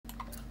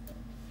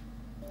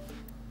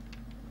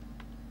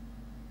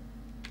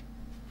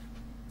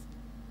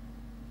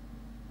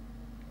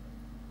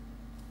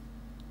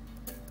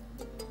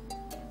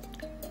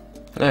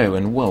Hello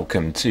and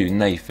welcome to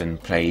Nathan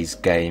Plays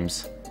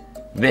Games.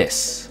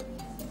 This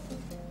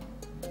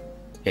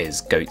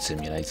is Goat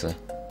Simulator.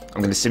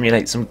 I'm going to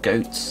simulate some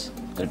goats.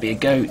 I'm going to be a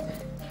goat.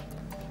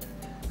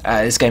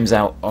 This game's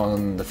out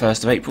on the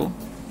 1st of April.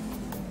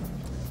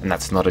 And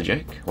that's not a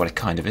joke. Well, it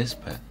kind of is,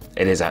 but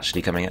it is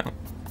actually coming out.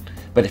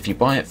 But if you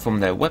buy it from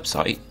their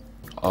website,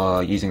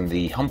 or using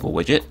the Humble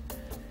widget,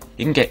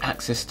 you can get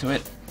access to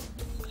it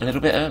a little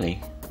bit early.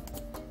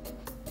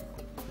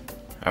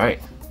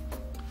 Alright.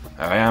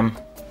 There I am.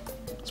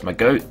 It's my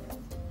goat.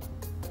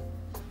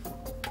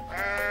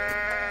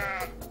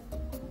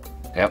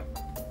 Yep.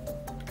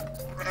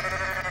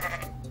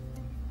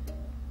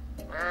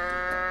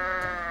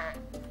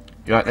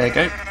 You right there,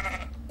 goat?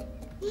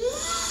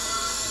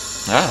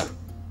 Ah,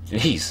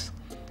 jeez.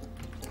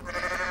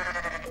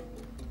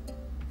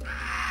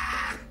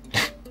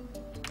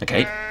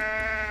 Okay.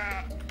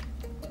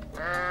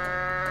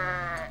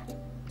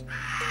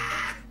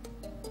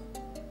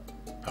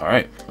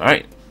 Alright,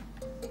 alright.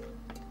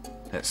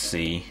 Let's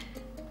see.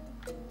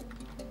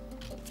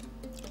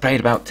 Played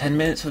about 10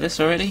 minutes of this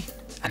already,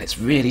 and it's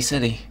really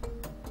silly.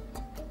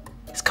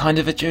 It's kind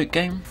of a joke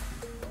game.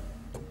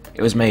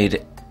 It was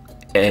made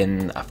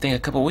in, I think, a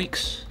couple of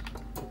weeks.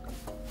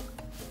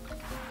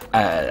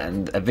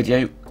 And a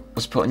video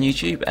was put on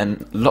YouTube,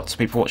 and lots of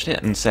people watched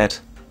it and said,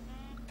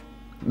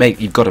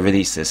 "Mate, you've got to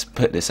release this,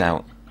 put this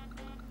out.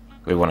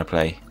 We want to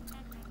play."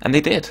 And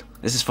they did.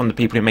 This is from the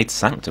people who made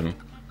Sanctum.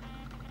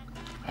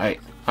 Hi,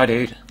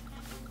 dude.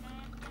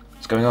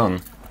 What's going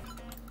on?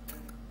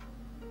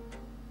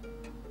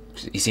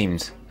 He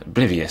seems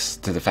oblivious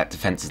to the fact the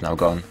fence is now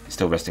gone. He's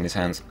still resting his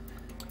hands.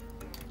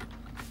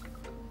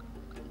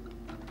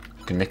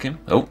 Can nick him?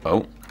 Oh,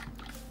 oh.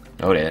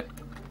 Oh dear.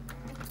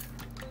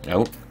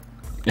 No.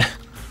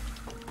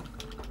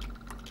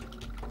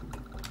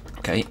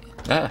 Okay.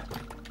 Ah.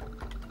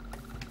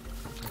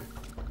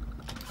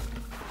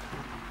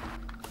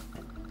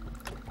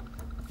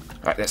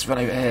 Right, let's run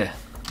over here.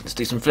 Let's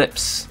do some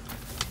flips.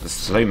 The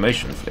slow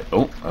motion flip.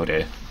 Oh, oh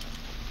dear.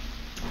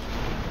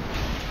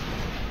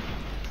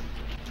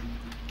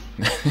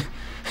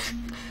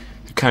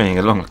 Carrying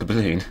along like a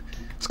balloon.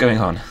 What's going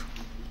on?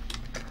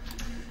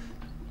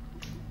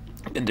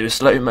 I'm gonna do a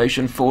slow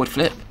motion forward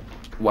flip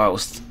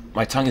whilst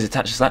my tongue is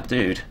attached to that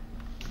dude.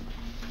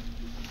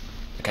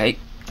 Okay.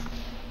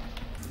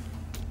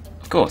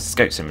 Of course, it's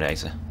Goat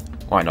Simulator.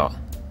 Why not?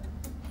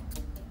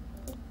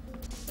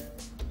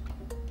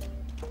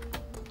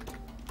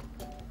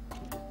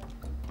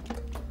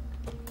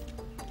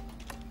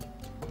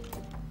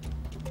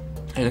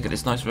 Hey, look at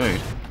this nice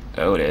road.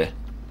 Oh dear.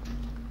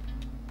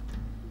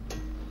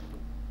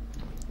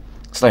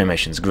 Slow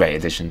motion's a great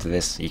addition to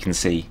this. You can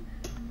see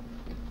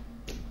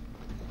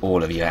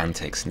all of your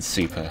antics in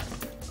super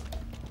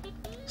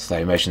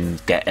slow motion.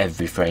 Get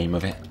every frame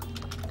of it.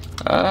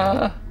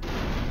 Ah.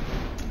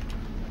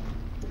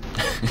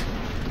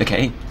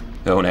 Okay.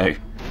 Oh no.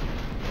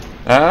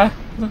 Ah.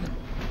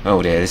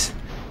 Oh dear. This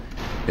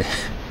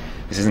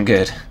isn't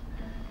good.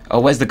 Oh,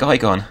 where's the guy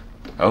gone?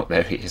 Oh,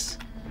 there he is.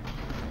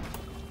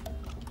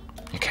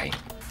 Okay,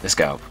 let's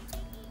go.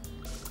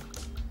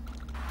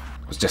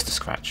 It was just a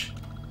scratch.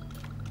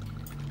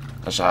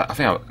 Actually, I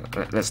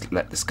think let's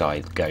let this guy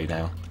go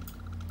now.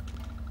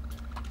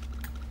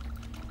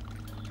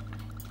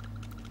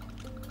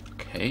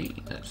 Okay,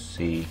 let's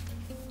see.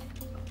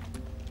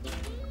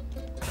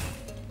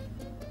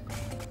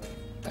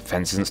 The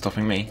fence isn't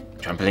stopping me.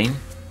 Trampoline.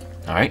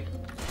 Alright.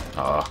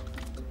 Ah.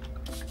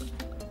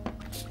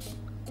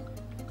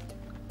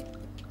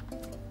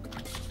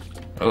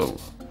 Oh.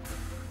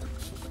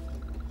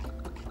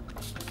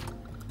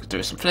 Let's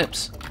do some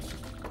flips.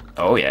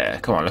 Oh yeah,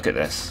 come on, look at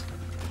this.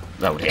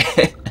 Oh dear.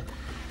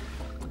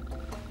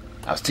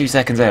 That was 2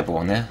 seconds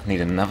airborne there.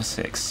 Need another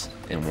 6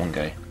 in one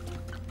go.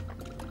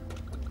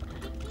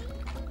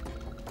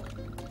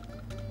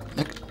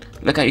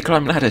 Look how you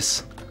climb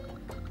ladders.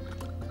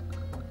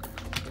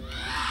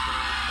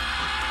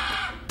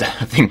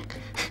 I think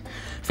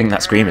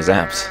that scream is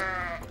apt.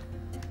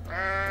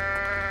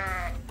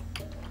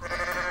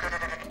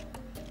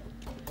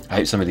 I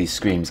hope some of these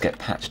screams get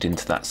patched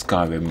into that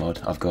Skyrim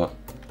mod I've got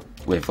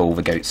with all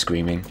the goats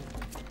screaming.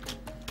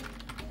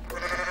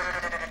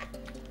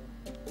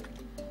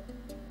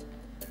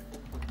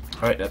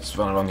 Right, let's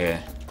run along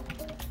here.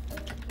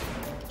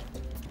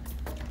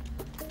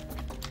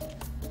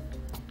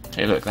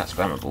 Hey look, that's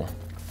flammable.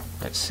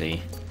 Let's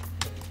see.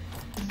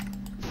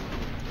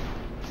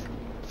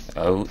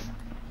 Oh.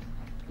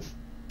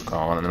 Oh,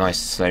 I want a nice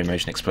slow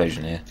motion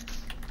explosion here.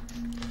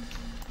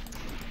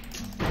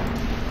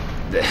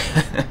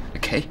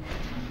 Okay.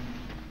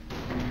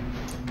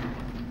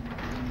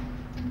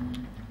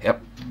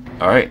 Yep.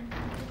 Alright.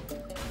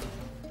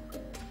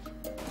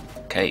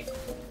 Okay.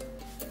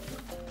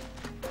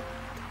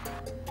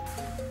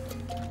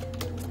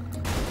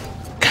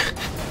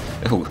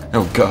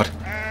 Oh god.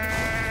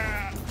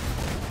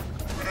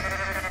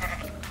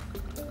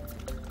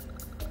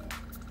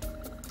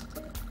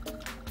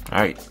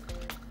 Alright.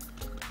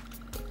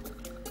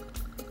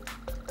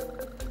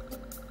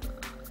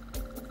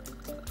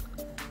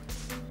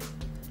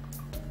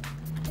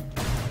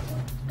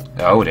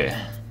 Oh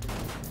dear.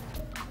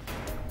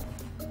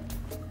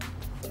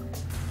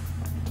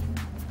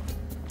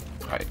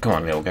 Right, come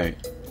on, little goat.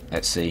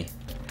 Let's see.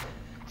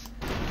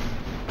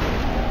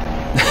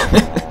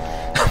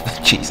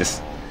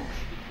 Jesus.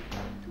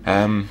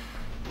 Alright.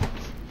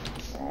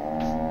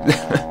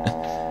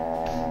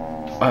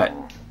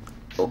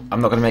 Oh,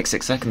 I'm not gonna make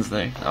 6 seconds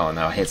though. Oh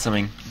no, I hit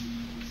something.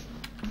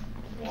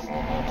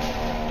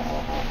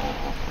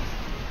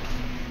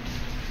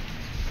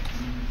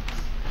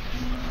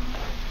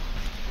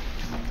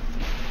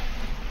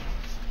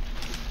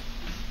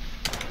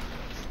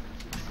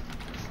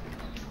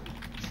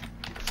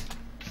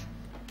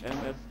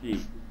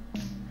 MST.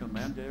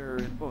 Commander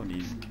in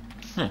Bonnie.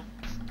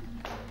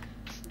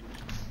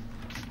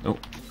 Oh.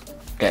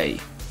 Okay.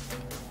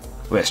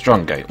 We're a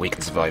strong goat, we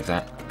can survive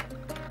that.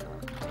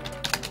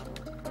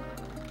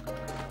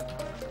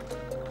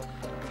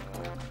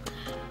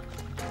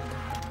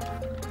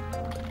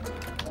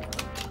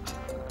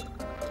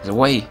 There's a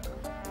way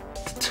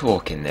to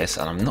talk in this,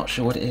 and I'm not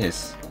sure what it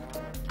is.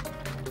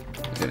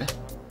 Is it?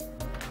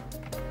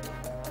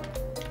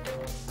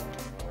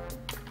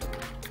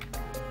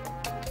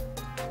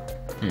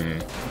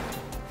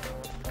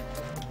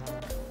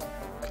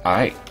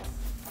 Alright.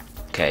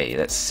 Okay,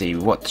 let's see,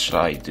 what should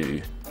I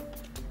do?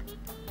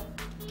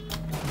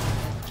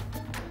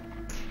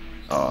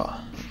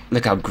 Oh,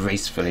 look how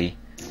gracefully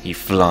he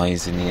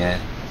flies in the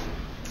air.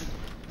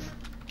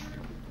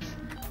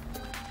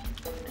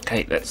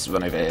 Okay, let's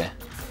run over here.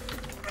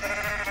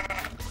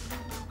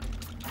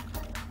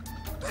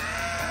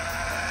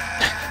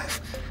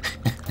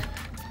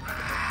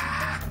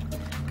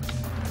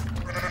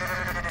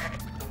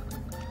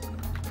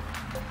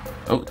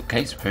 Oh,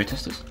 okay, some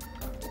protesters.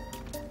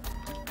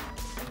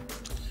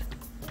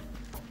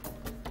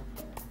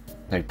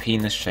 No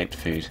penis-shaped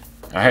food.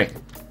 Alright.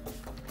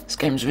 This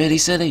game's really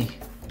silly.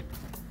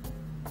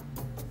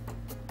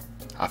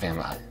 I think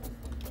I'm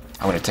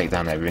gonna take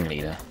down their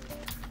ringleader.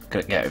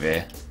 Gotta get over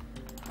here.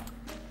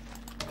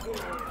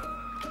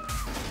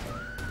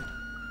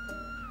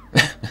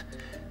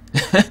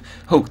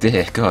 Oh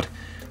dear God.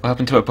 What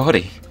happened to her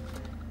body?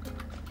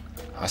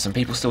 Are some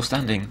people still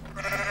standing?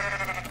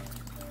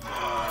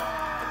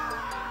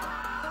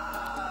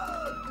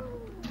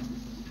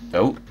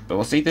 Oh, but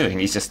what's he doing?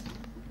 He's just...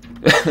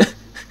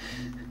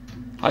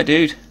 Hi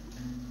dude.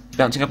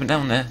 Bouncing up and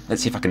down there.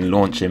 Let's see if I can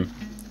launch him.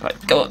 Right,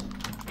 go on.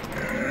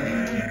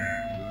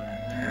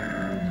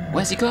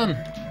 Where's he gone?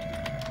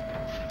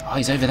 Oh,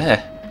 he's over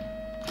there.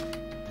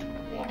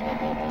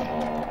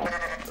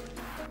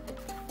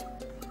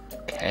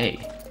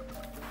 Okay.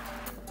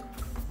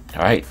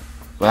 Alright.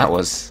 Well, that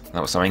was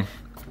something.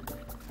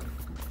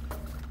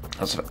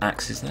 Lots of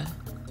axes there.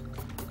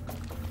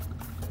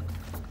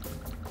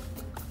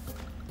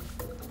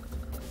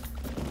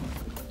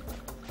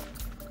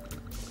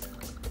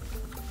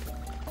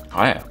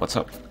 Hiya, what's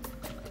up?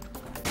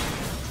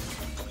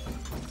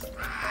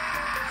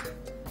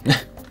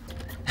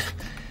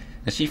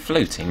 Is she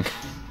floating?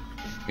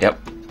 Yep.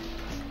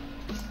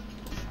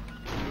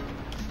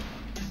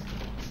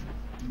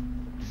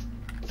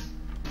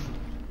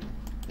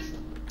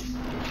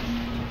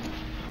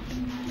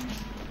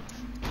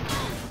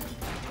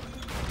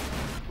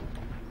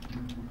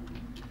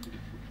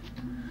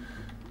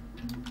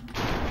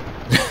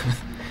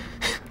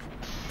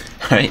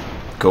 Alright,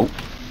 cool.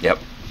 Yep.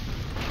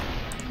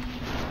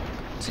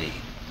 Let's see.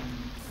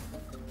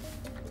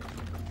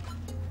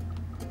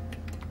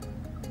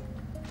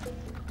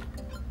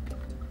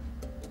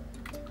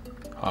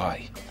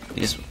 Hi.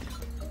 Yes.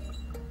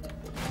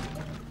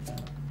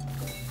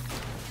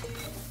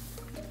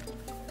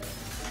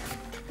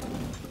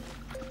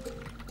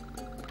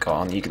 Come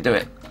on, you can do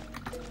it.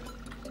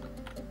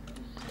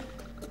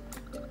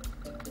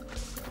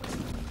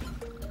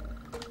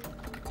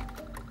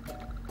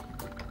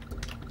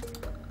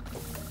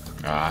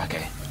 Ah,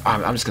 okay.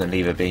 I'm just gonna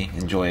leave her be,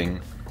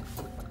 enjoying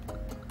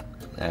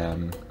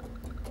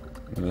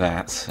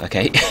that.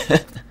 Okay.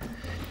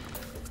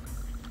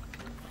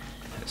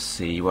 Let's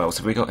see, what else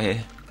have we got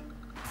here?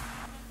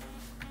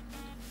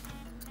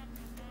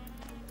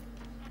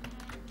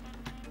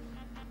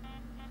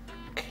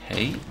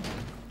 Okay.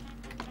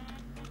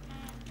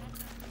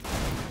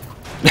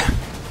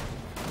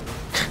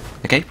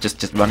 Okay,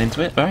 just run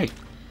into it. Alright.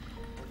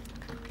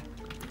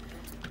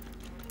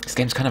 This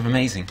game's kind of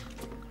amazing.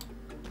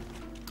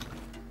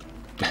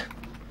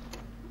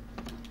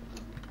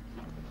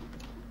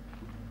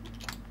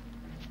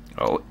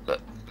 Oh,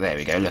 there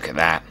we go, look at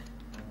that.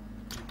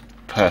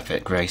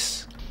 Perfect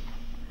grace.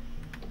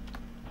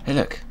 Hey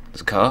look, there's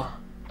a car.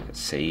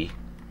 Let's see.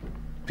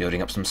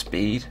 Building up some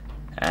speed.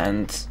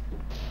 And...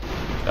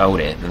 oh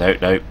dear,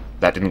 no,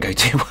 that didn't go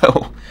too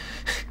well.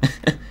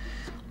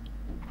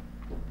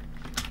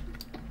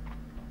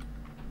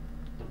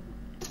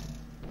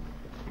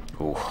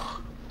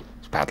 Oh,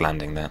 it's a bad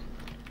landing there.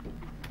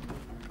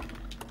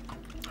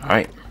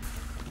 Alright.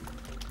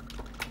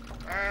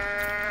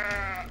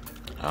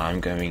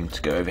 I'm going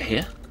to go over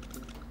here.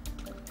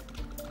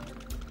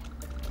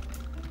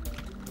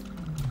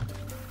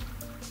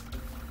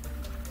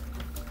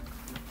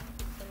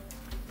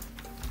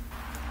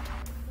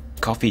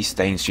 Coffee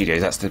Stain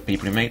Studios, that's the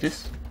people who made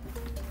this.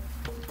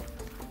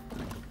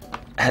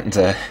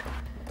 And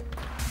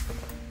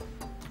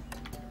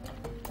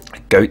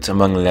Goat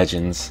Among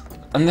Legends.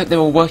 And they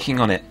were working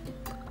on it.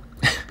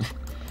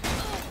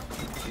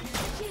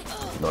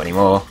 Not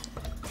anymore.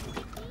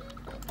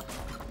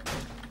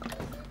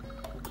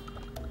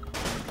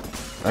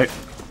 Nope.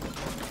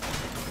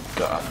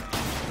 God.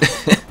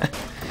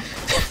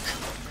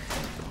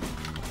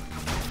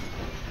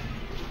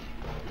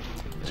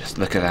 Just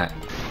look at that.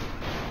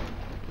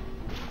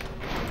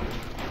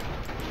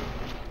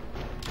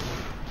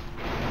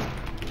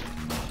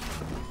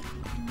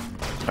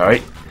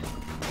 Alright.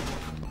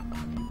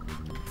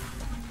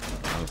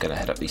 I'm gonna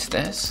head up these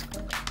stairs.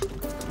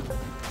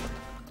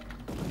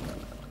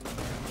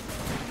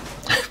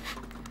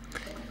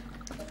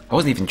 I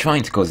wasn't even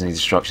trying to cause any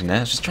destruction there, I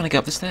was just trying to get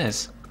up the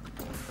stairs.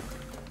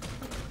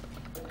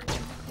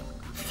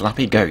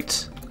 Flappy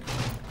Goat.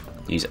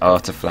 Use R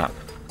to flap.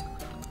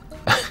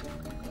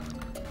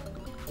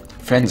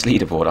 Friends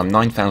leaderboard, I'm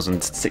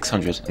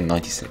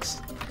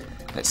 9,696.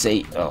 Let's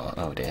see.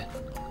 Oh dear.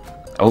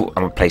 Oh,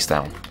 I'm a place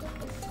down.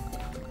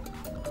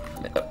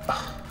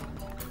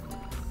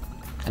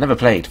 I never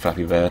played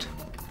Flappy Bird.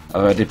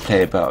 Oh, I did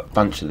play about a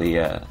bunch of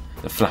the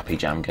Flappy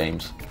Jam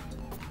games.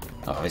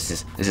 Oh,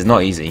 this is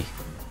not easy.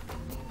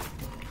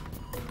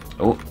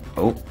 Oh.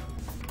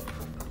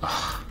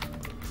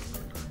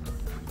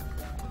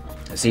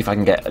 Let's see if I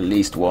can get at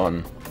least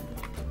one.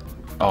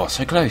 Oh,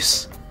 so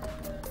close.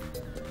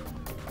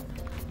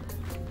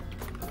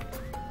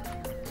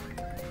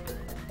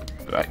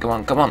 Right,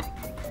 come on.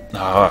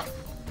 Oh.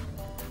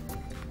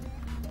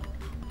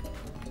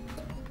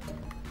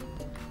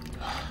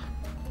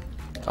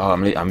 Oh,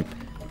 I'm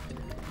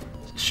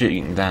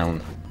shooting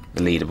down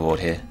the leaderboard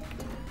here.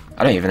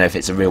 I don't even know if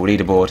it's a real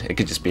leaderboard. It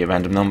could just be a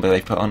random number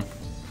they put on.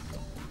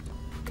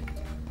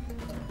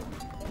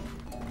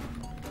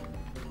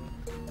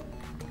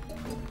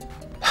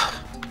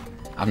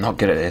 I'm not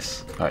good at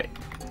this. Right.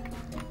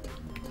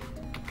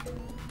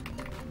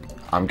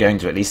 I'm going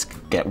to at least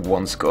get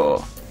one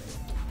score.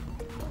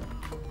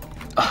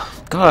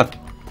 Oh, God.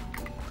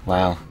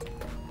 Wow.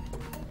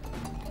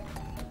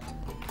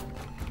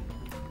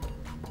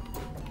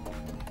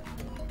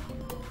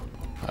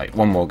 Right,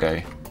 one more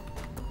go.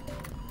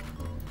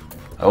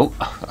 Oh.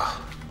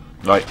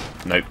 Right,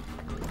 nope.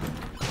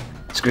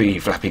 Screw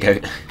you, Flappy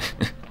Goat.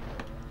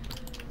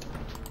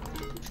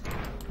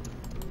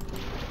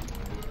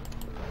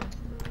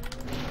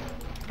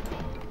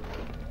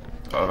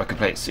 Oh, I could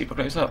play it super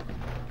close up.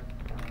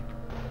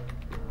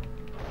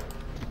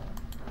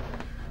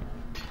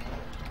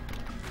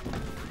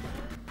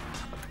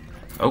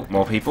 Oh,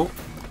 more people.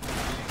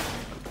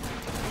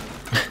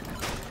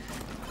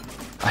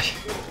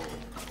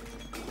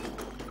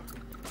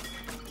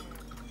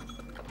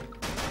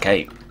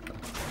 Okay.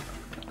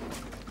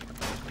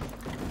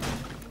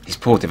 These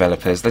poor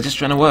developers, they're just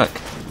trying to work.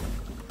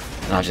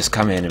 And I'll just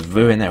come in and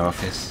ruin their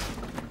office.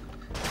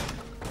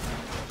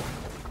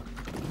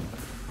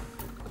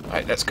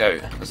 Right, let's go.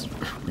 Let's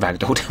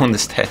ragdoll down the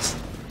stairs.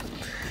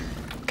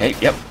 Okay,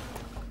 yep.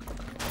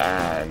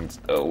 And,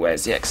 oh,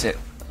 where's the exit?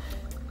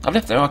 I've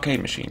left their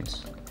arcade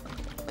machines.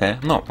 There,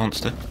 I'm not a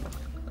monster.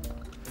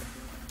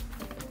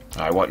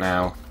 Alright, what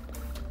now?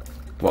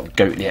 What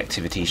goatly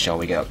activities shall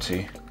we get up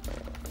to?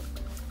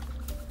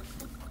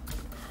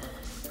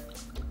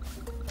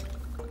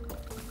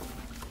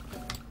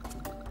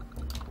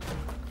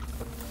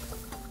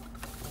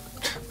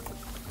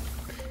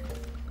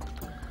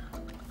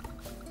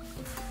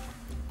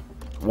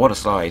 Water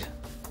slide.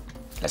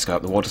 Let's go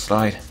up the water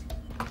slide.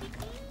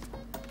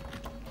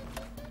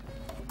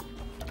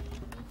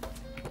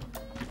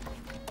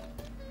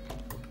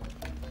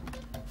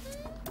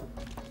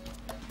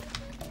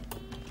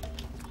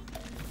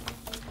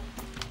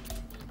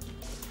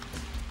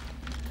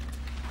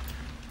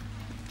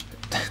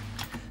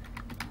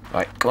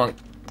 Right, come on,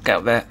 get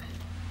up there.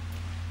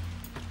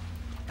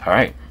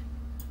 Alright.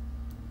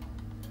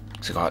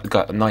 So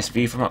got a nice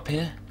view from up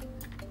here.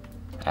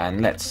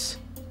 And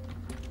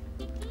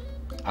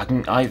I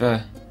can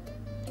either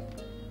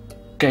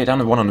go down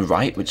the one on the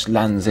right, which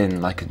lands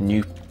in like a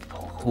new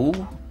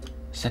pool?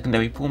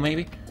 Secondary pool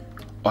maybe?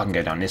 Or I can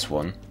go down this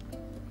one,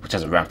 which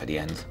has a ramp at the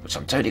end, which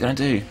I'm totally gonna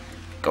do.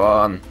 Go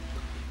on.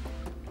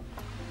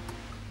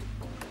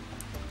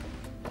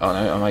 Oh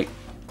no, I'm like...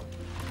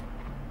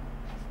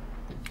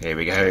 Here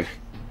we go.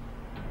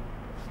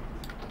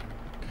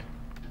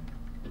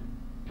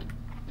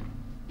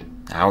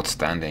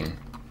 Outstanding.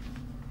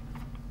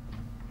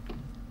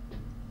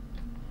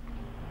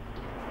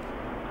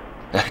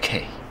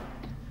 Okay,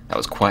 that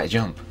was quite a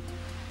jump.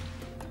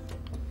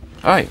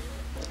 Alright,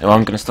 well,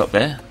 I'm going to stop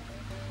there.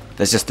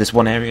 There's just this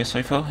one area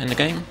so far in the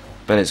game,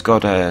 but it's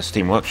got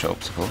Steam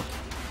Workshop support.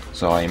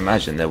 So I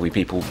imagine there'll be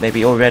people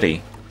maybe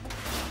already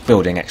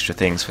building extra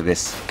things for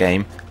this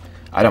game.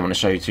 I don't want to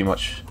show you too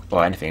much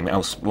or anything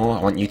else more.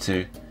 I want you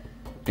to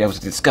be able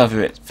to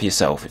discover it for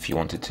yourself if you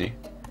wanted to.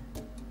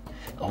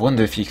 I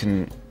wonder if you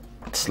can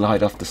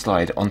slide off the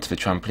slide onto the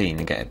trampoline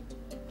and get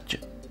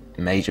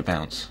a major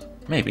bounce.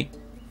 Maybe.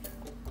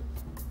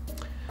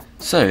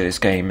 So this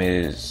game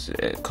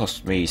it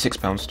cost me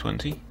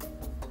 £6.20,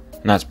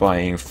 and that's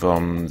buying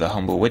from the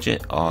Humble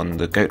widget on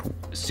the Goat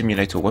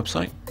Simulator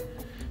website.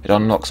 It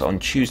unlocks on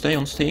Tuesday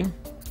on Steam.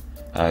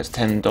 It's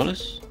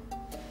 $10,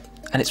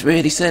 and it's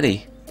really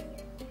silly.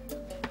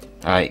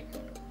 Alright,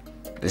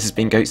 this has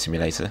been Goat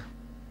Simulator,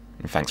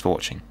 and thanks for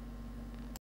watching.